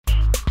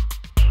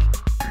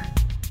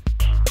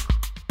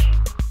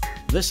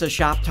This is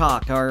Shop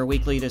Talk, our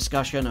weekly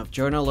discussion of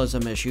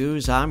journalism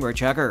issues. I'm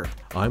Rich Egger.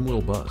 I'm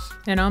Will Buss.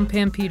 And I'm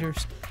Pam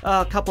Peters.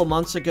 A couple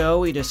months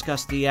ago, we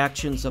discussed the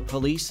actions of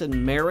police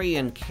in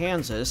Marion,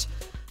 Kansas,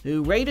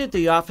 who raided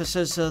the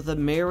offices of the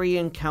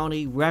Marion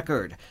County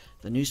Record.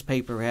 The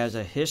newspaper has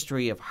a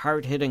history of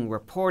hard-hitting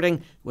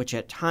reporting, which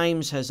at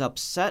times has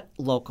upset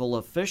local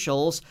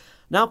officials.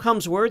 Now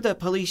comes word that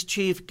Police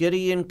Chief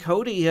Gideon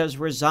Cody has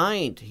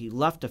resigned. He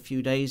left a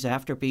few days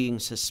after being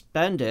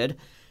suspended.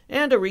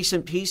 And a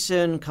recent piece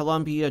in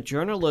Columbia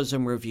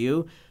Journalism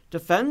Review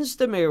defends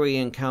the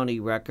Marion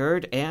County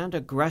Record and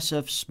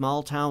aggressive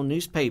small-town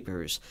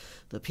newspapers.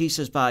 The piece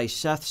is by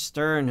Seth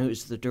Stern,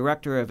 who's the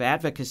Director of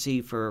Advocacy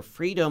for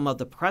Freedom of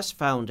the Press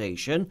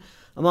Foundation.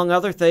 Among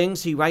other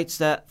things, he writes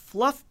that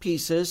fluff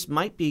pieces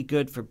might be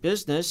good for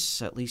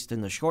business, at least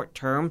in the short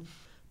term,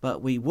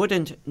 but we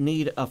wouldn't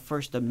need a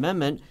First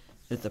Amendment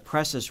if the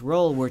press's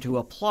role were to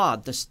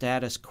applaud the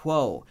status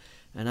quo.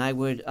 And I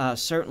would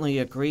certainly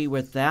agree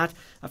with that.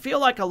 I feel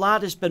like a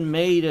lot has been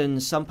made in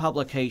some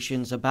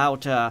publications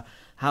about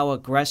how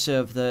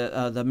aggressive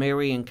the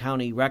Marion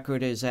County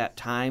Record is at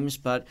times,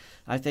 but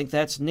I think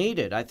that's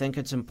needed. I think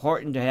it's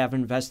important to have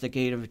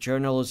investigative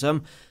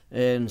journalism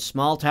in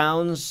small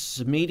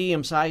towns,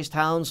 medium-sized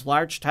towns,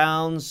 large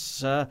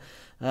towns,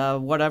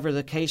 whatever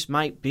the case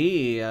might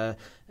be.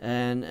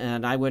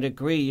 And I would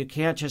agree, you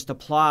can't just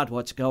applaud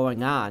what's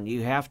going on.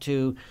 You have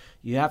to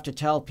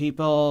tell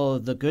people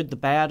the good, the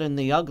bad, and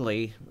the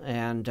ugly,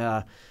 and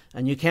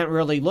you can't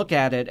really look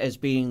at it as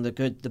being the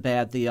good, the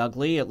bad, the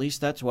ugly. At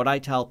least that's what I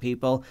tell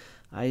people.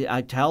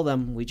 I tell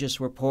them we just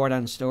report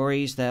on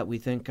stories that we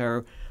think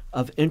are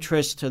of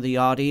interest to the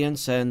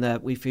audience and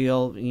that we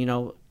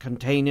feel,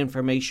 contain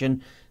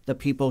information that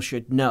people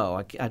should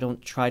know. I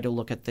don't try to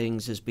look at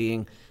things as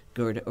being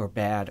good or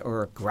bad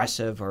or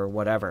aggressive or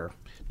whatever.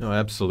 No,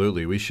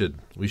 absolutely. We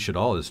should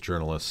all, as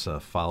journalists,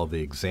 follow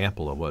the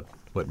example of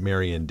what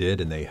Marion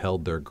did, and they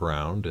held their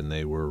ground, and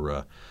they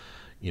were,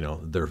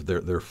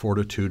 their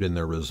fortitude and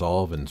their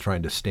resolve in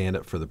trying to stand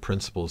up for the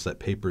principles that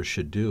papers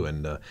should do.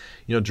 And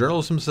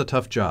journalism is a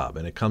tough job,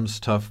 and it comes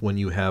tough when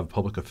you have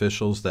public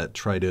officials that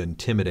try to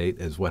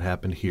intimidate, as what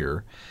happened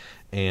here,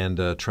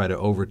 and try to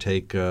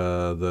overtake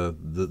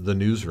the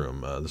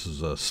newsroom. This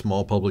is a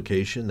small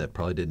publication that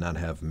probably did not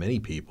have many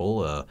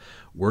people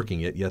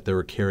working it, yet they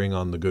were carrying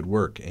on the good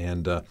work.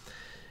 And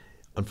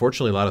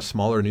unfortunately, a lot of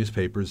smaller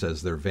newspapers,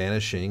 as they're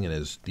vanishing and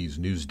as these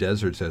news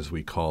deserts, as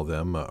we call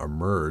them,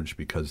 emerge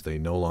because they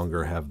no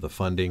longer have the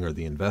funding or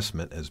the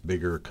investment as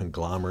bigger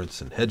conglomerates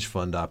and hedge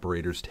fund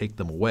operators take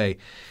them away.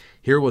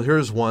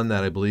 Here's one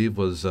that I believe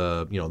was,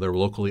 they're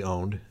locally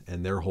owned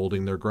and they're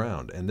holding their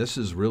ground. And this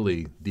is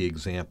really the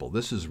example.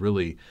 This is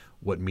really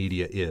what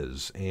media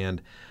is.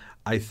 And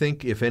I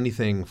think, if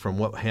anything, from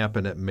what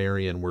happened at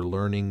Marion, we're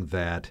learning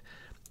that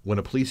when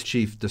a police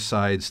chief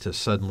decides to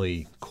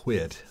suddenly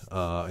quit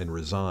and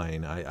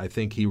resign, I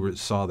think he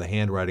saw the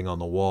handwriting on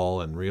the wall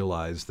and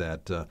realized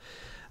that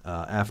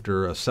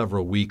after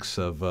several weeks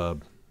of the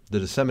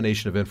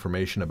dissemination of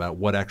information about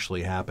what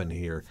actually happened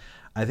here,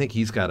 I think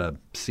he's got to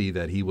see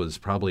that he was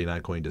probably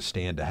not going to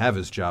stand to have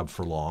his job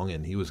for long,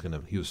 and he was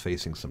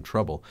facing some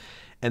trouble,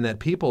 and that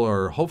people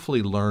are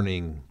hopefully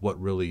learning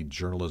what really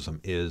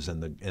journalism is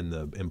and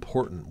the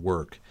important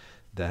work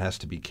that has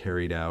to be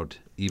carried out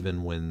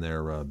even when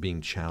they're being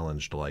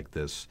challenged like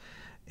this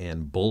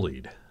and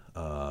bullied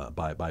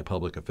by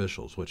public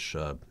officials, which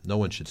no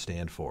one should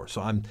stand for.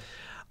 So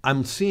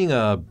I'm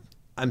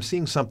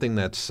seeing something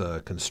that's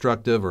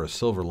constructive, or a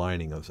silver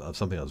lining of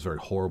something that was very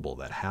horrible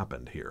that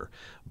happened here.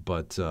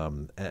 But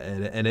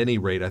at any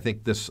rate, I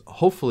think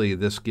hopefully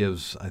this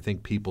gives,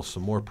 people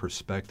some more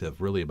perspective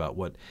really about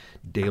what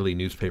daily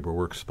newspaper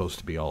work is supposed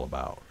to be all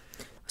about.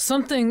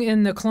 Something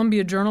in the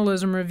Columbia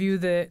Journalism Review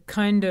that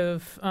kind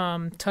of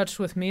touched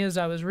with me as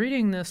I was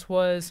reading this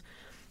was,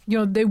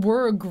 they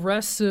were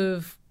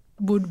aggressive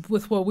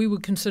with what we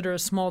would consider a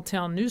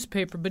small-town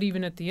newspaper, but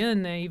even at the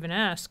end, they even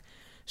asked,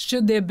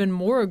 should they have been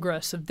more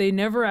aggressive? They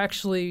never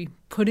actually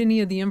put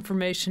any of the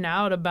information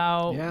out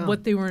about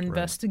what they were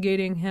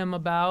investigating him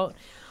about.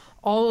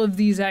 All of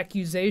these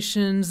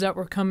accusations that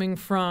were coming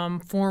from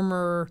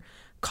former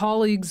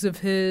colleagues of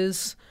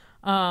his,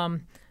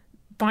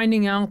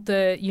 finding out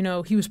that,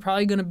 he was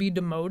probably going to be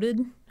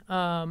demoted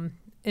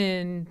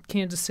in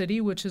Kansas City,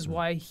 which is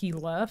why he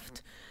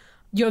left.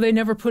 They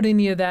never put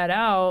any of that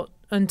out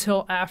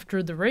until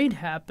after the raid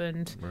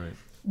happened. Right.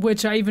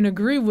 Which I even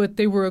agree with.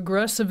 They were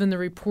aggressive in the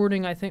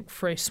reporting, I think,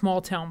 for a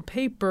small-town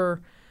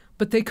paper,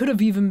 but they could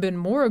have even been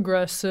more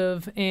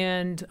aggressive,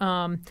 and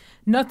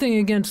nothing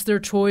against their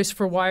choice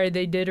for why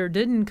they did or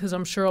didn't, because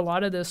I'm sure a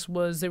lot of this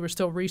was they were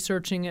still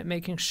researching it,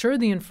 making sure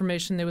the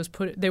information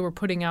they were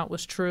putting out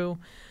was true.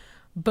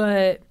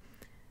 But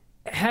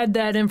had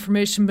that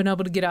information been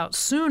able to get out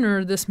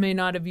sooner, this may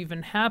not have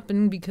even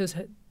happened, because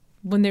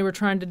when they were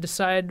trying to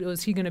decide,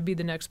 was he going to be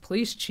the next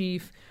police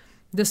chief,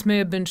 this may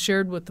have been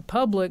shared with the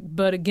public.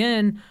 But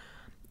again,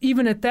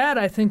 even at that,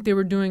 I think they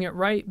were doing it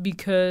right,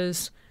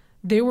 because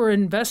they were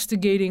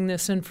investigating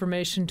this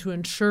information to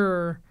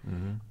ensure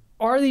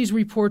are these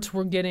reports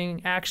we're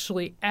getting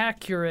actually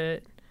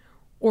accurate,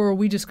 or are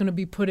we just going to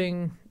be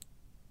putting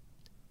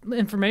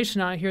information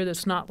out here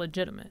that's not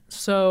legitimate?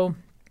 So,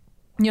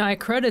 I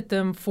credit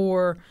them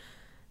for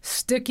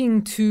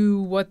sticking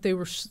to what they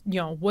were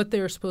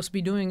supposed to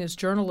be doing as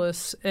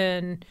journalists.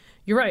 And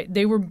you're right,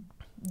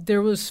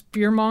 there was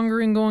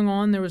fear-mongering going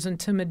on, there was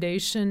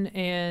intimidation,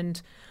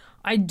 and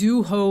I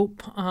do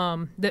hope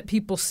that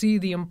people see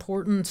the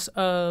importance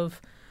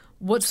of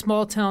what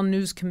small-town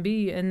news can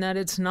be, and that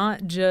it's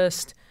not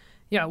just,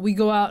 we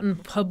go out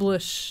and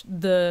publish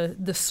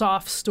the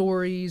soft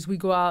stories, we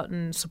go out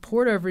and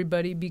support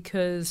everybody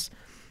because,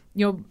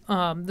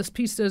 this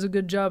piece does a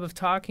good job of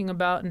talking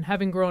about, and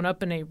having grown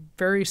up in a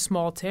very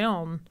small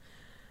town,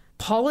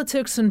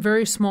 politics in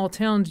very small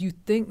towns, you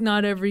think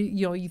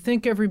you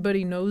think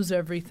everybody knows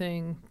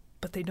everything,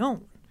 but they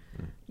don't.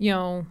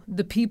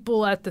 The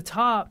people at the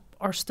top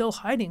are still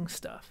hiding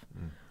stuff.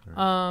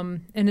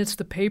 And it's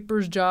the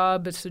paper's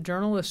job, it's the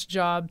journalist's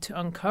job to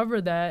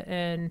uncover that.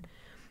 And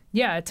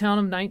a town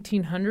of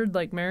 1,900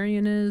 like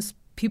Marion is,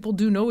 people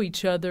do know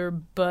each other,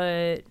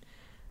 but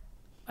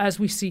as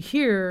we see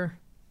here,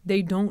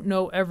 they don't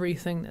know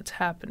everything that's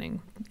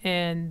happening.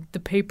 And the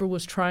paper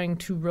was trying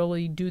to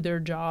really do their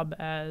job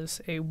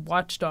as a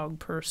watchdog,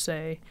 per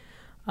se,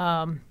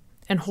 and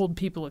hold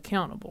people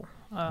accountable.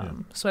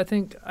 So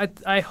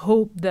I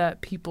hope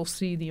that people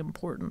see the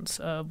importance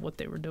of what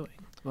they were doing.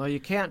 Well,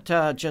 you can't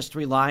just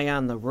rely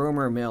on the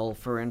rumor mill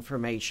for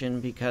information,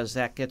 because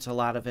that gets a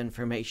lot of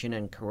information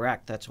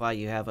incorrect. That's why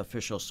you have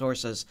official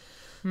sources,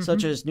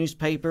 such as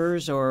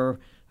newspapers or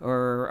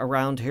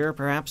around here,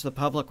 perhaps the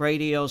public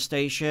radio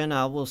station.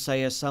 I will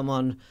say, as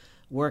someone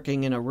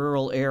working in a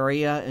rural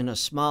area in a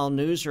small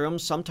newsroom,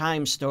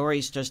 sometimes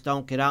stories just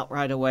don't get out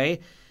right away.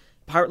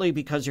 Partly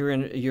because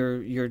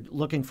you're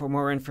looking for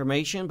more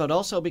information, but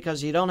also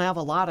because you don't have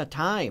a lot of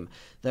time.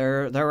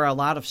 There are a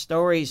lot of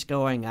stories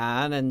going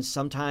on, and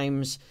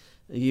sometimes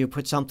you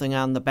put something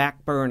on the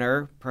back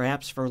burner,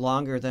 perhaps for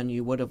longer than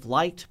you would have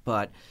liked,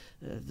 but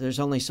there's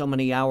only so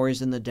many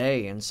hours in the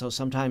day, and so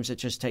sometimes it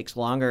just takes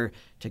longer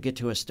to get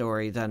to a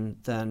story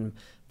than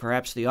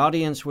perhaps the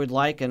audience would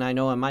like, and I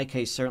know in my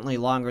case certainly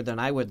longer than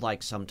I would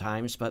like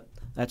sometimes, but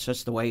that's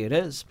just the way it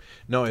is.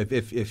 No,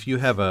 if you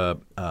have a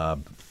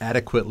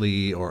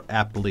adequately or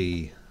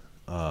aptly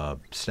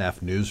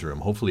staffed newsroom,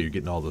 hopefully you're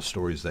getting all the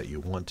stories that you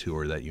want to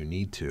or that you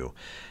need to.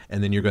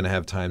 And then you're going to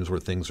have times where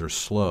things are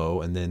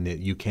slow, and then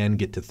you can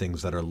get to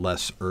things that are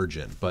less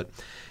urgent. But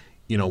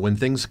when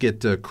things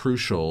get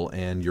crucial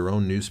and your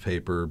own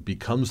newspaper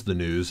becomes the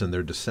news and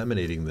they're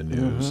disseminating the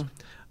news,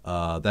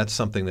 that's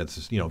something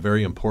that's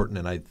very important.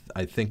 And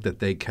I think that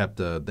they kept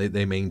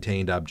they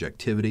maintained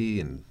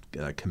objectivity, and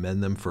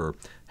commend them for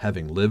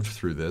having lived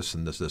through this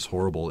and this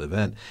horrible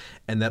event,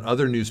 and that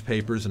other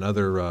newspapers and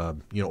other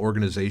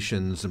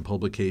organizations and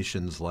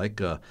publications like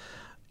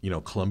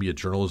Columbia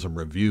Journalism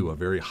Review, a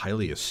very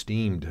highly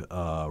esteemed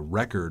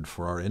record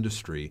for our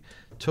industry,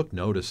 took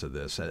notice of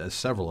this, as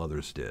several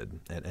others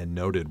did, and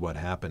noted what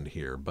happened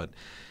here. But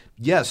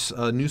yes,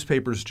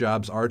 newspapers'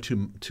 jobs are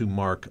to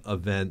mark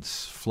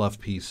events, fluff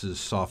pieces,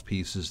 soft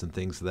pieces, and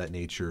things of that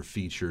nature,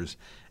 features,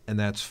 and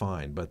that's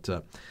fine. But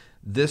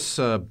this.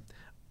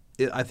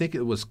 I think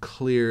it was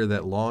clear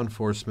that law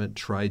enforcement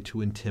tried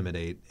to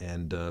intimidate,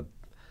 and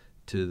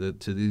to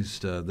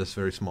this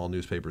very small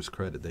newspaper's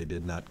credit, they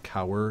did not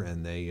cower,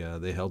 and they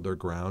held their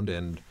ground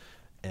and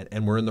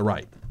were in the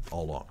right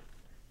all along.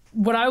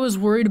 What I was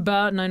worried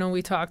about, and I know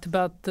we talked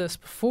about this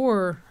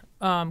before,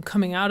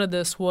 coming out of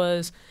this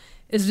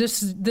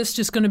is this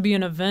just going to be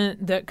an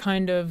event that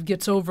kind of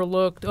gets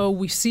overlooked? Oh,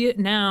 we see it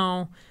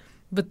now,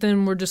 but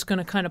then we're just going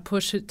to kind of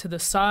push it to the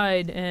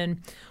side. And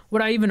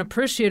what I even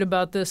appreciate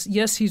about this,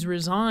 yes, he's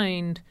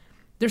resigned.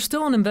 There's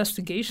still an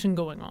investigation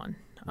going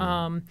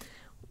on.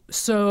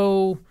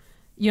 So,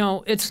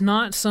 it's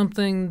not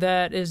something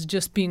that is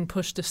just being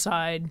pushed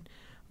aside,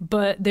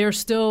 but they're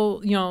still,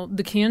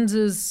 the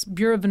Kansas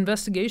Bureau of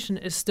Investigation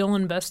is still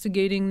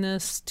investigating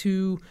this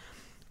to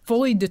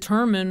fully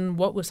determine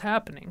what was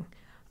happening.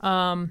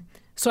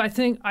 So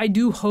I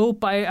do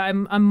hope,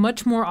 I'm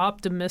much more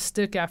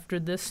optimistic after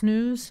this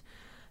news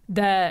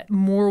that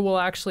more will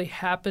actually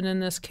happen in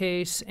this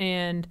case.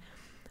 And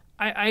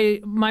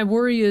my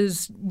worry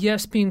is,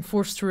 yes, being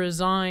forced to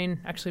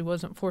resign, actually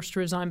wasn't forced to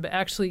resign, but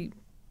actually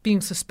being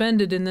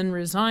suspended and then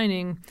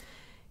resigning,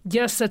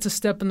 yes, that's a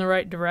step in the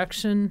right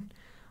direction.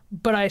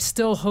 But I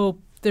still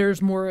hope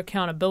there's more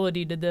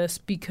accountability to this,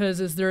 because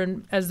as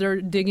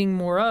they're digging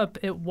more up,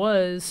 it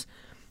was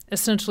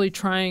essentially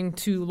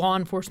law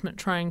enforcement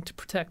trying to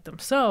protect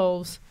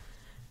themselves.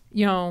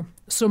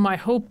 So my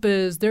hope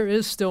is there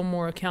is still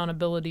more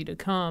accountability to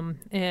come.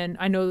 And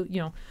I know,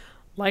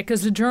 like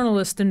as a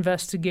journalist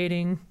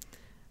investigating,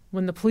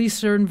 when the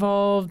police are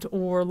involved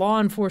or law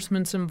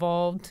enforcement's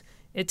involved,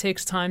 it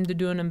takes time to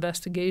do an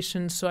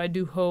investigation. So I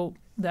do hope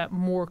that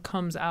more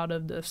comes out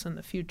of this in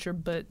the future.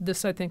 But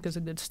this, I think, is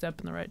a good step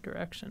in the right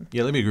direction.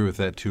 Yeah, let me agree with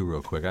that too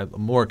real quick.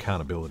 More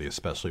accountability,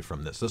 especially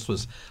from this. This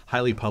was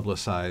highly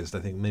publicized. I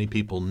think many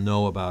people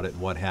know about it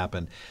and what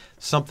happened.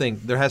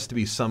 There has to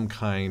be some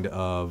kind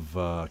of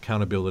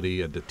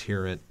accountability, a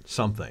deterrent,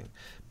 something,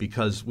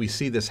 because we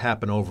see this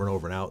happen over and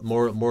over and out.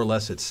 More or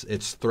less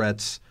it's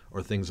threats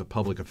or things that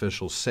public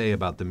officials say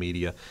about the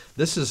media.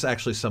 This is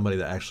actually somebody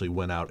that actually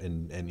went out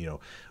and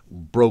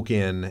broke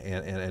in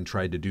and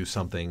tried to do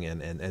something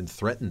and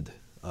threatened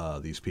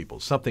these people.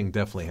 Something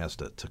definitely has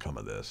to come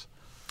of this.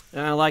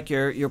 And I like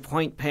your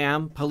point,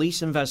 Pam.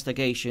 Police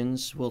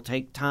investigations will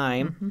take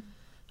time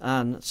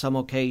on some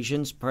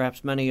occasions,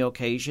 perhaps many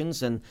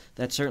occasions, and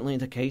that's certainly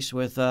the case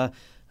with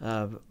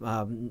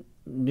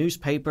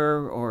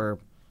newspaper or,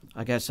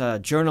 I guess,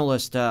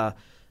 journalist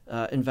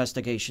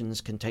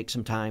investigations can take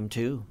some time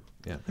too.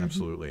 Yeah,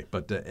 absolutely.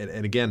 But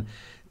and again,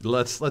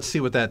 let's see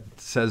what that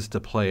says to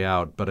play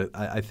out. But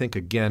I think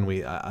again,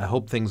 I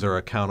hope things are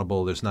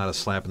accountable. There's not a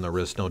slap in the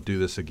wrist. Don't do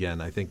this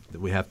again. I think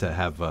that we have to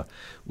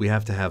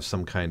have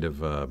some kind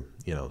of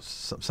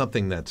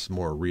something that's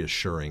more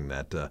reassuring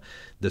that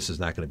this is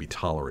not going to be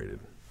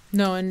tolerated.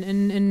 No,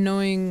 and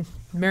knowing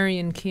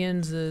Marion,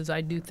 Kansas,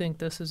 I do think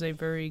this is a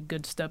very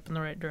good step in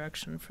the right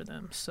direction for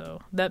them. So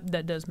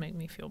that does make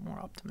me feel more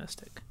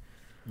optimistic.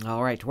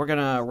 All right, we're going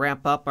to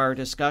wrap up our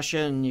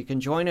discussion. You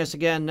can join us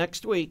again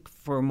next week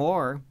for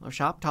more of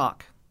Shop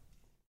Talk.